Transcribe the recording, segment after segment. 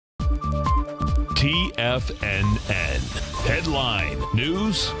TFNN. Headline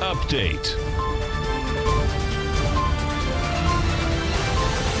News Update.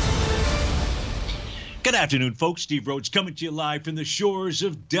 Good afternoon, folks. Steve Rhodes coming to you live from the shores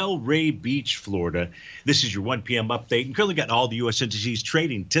of Delray Beach, Florida. This is your 1 p.m. update. And currently got all the U.S. indices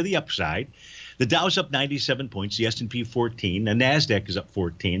trading to the upside. The Dow's up 97 points, the S&P 14, the NASDAQ is up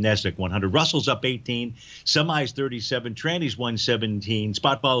 14, NASDAQ 100, Russell's up 18, semis 37, trannies 117,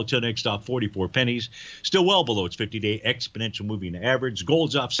 spot volatility next off 44 pennies, still well below its 50-day exponential moving average.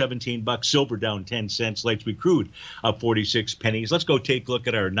 Gold's off $17, silver down 10 cents, light sweet crude up 46 pennies. Let's go take a look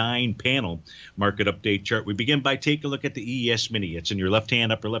at our 9-panel market update chart. We begin by taking a look at the ES Mini. It's in your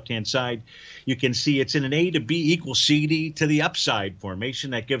upper left-hand side. You can see it's in an A to B equals CD to the upside formation.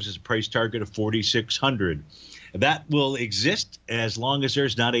 That gives us a price target of 4,600. That will exist as long as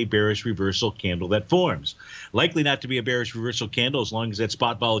there's not a bearish reversal candle that forms. Likely not to be a bearish reversal candle as long as that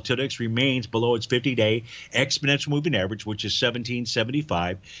spot volatility remains below its 50-day exponential moving average, which is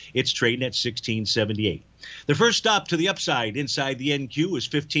 1775. It's trading at 1678. The first stop to the upside inside the NQ is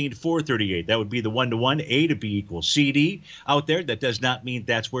 15,438. That would be the 1-to-1 A to B equals CD out there. That does not mean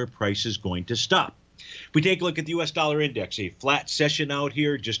that's where price is going to stop. If we take a look at the U.S. dollar index, a flat session out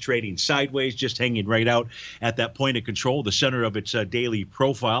here, just trading sideways, just hanging right out at that point of control, the center of its daily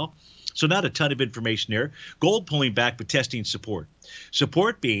profile. So not a ton of information there. Gold pulling back but testing support.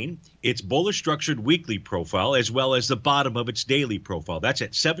 Support being its bullish structured weekly profile as well as the bottom of its daily profile. That's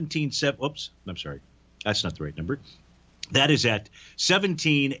at 17.7. Oops, I'm sorry. That's not the right number. That is at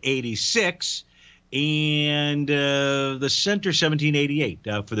 1786. And the center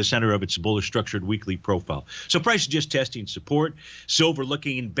 1788 for the center of its bullish structured weekly profile. So price is just testing support. Silver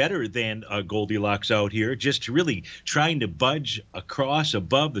looking better than Goldilocks out here, just really trying to budge across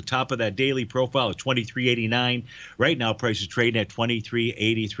above the top of that daily profile at 23.89. Right now price is trading at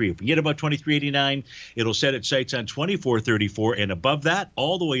 23.83. If we get about 23.89, it'll set its sights on 24.34 and above that,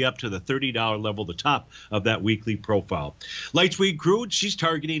 all the way up to the $30 level, the top of that weekly profile. Light sweet crude, she's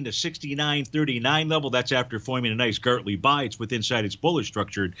targeting the 69.39 level. That's after forming a nice Gartley buy. It's within inside its bullish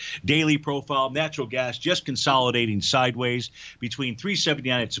structured daily profile. Natural gas just consolidating sideways between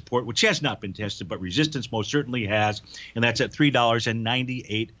 379 at support, which has not been tested, but resistance most certainly has, and that's at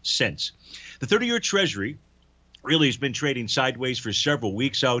 $3.98. The 30-year Treasury really has been trading sideways for several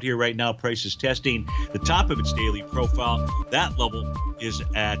weeks out here. Right now, price is testing the top of its daily profile. That level is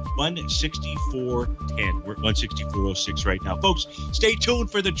at 164.10. We're at 164.06 right now. Folks, stay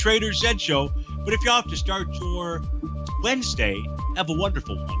tuned for the Trader's Ed Show. But if you have to start your Wednesday, have a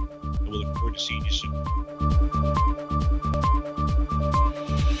wonderful one. And we'll look forward to seeing you soon.